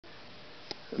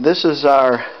This is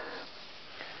our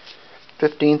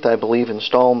 15th, I believe,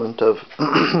 installment of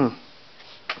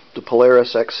the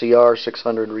Polaris XCR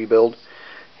 600 rebuild,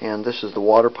 and this is the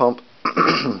water pump.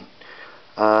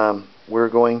 We're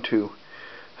going to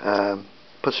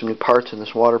put some new parts in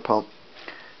this water pump.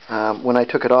 When I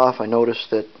took it off, I noticed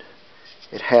that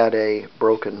it had a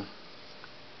broken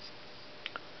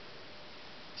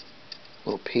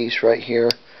little piece right here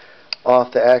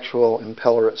off the actual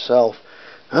impeller itself.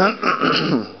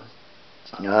 For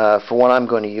what I'm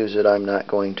going to use it, I'm not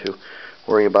going to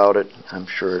worry about it. I'm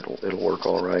sure it'll work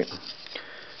all right.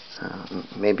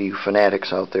 Maybe you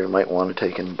fanatics out there might want to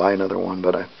take and buy another one,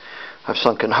 but I've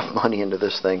sunk enough money into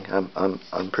this thing.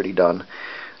 I'm pretty done.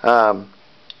 The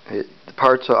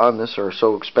parts on this are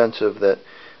so expensive that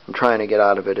I'm trying to get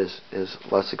out of it as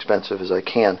less expensive as I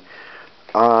can.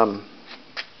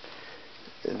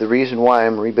 The reason why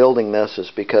I'm rebuilding this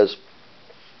is because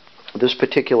this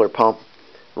particular pump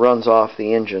runs off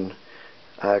the engine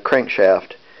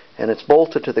crankshaft, and it's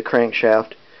bolted to the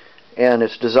crankshaft, and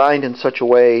it's designed in such a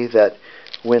way that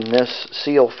when this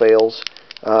seal fails,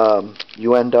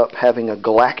 you end up having a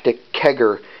galactic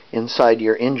kegger inside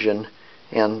your engine,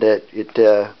 and it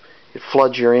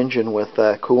floods your engine with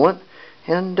coolant,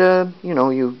 and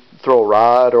you throw a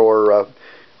rod or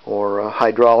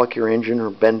hydraulic your engine, or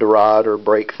bend a rod, or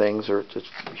break things, or it's a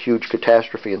huge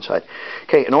catastrophe inside.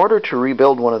 Okay, in order to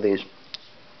rebuild one of these,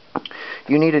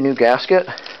 you need a new gasket,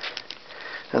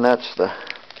 and that's the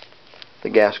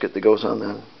gasket that goes on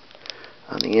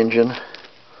the engine.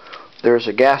 There's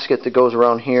a gasket that goes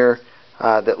around here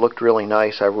that looked really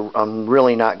nice. I'm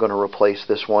really not going to replace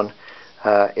this one.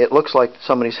 It looks like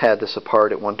somebody's had this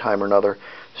apart at one time or another,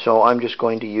 so I'm just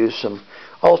going to use some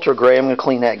ultra gray. I'm going to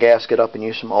clean that gasket up and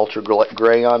use some ultra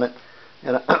gray on it.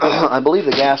 And I believe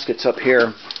the gasket's up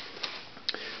here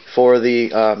for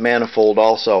the manifold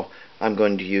also. I'm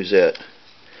going to use it,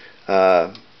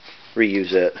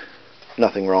 reuse it.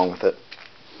 Nothing wrong with it.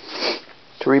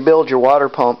 To rebuild your water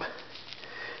pump,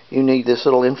 you need this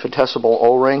little infinitesimal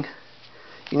O-ring.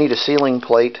 You need a sealing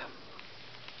plate.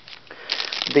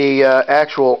 The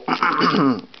actual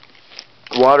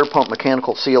water pump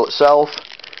mechanical seal itself,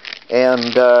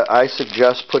 and I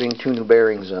suggest putting 2 new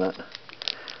bearings in it.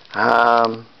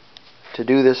 To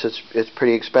do this, it's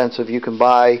pretty expensive. You can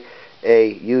buy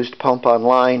a used pump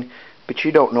online, but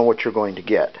you don't know what you're going to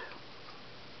get.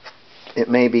 It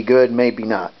may be good, maybe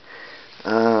not.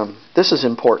 This is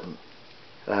important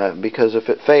because if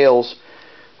it fails,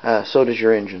 so does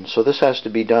your engine. So this has to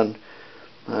be done.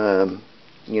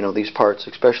 These parts,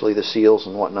 especially the seals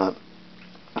and whatnot,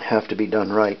 have to be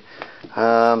done right.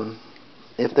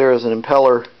 If there is an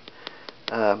impeller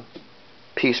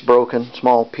piece broken,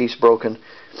 small piece broken,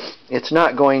 I'm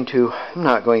not going to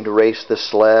race this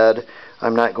sled.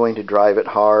 I'm not going to drive it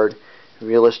hard.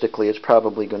 Realistically, it's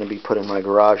probably going to be put in my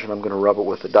garage, and I'm going to rub it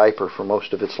with a diaper for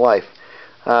most of its life.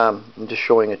 I'm just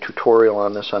showing a tutorial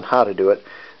on this on how to do it.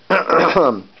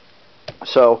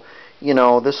 So,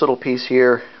 this little piece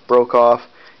here broke off.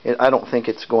 I don't think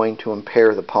it's going to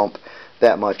impair the pump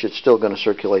that much. It's still going to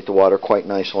circulate the water quite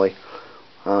nicely.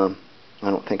 I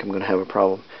don't think I'm going to have a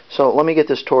problem. So let me get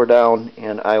this tore down,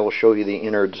 and I will show you the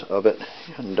innards of it,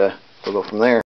 and we'll go from there.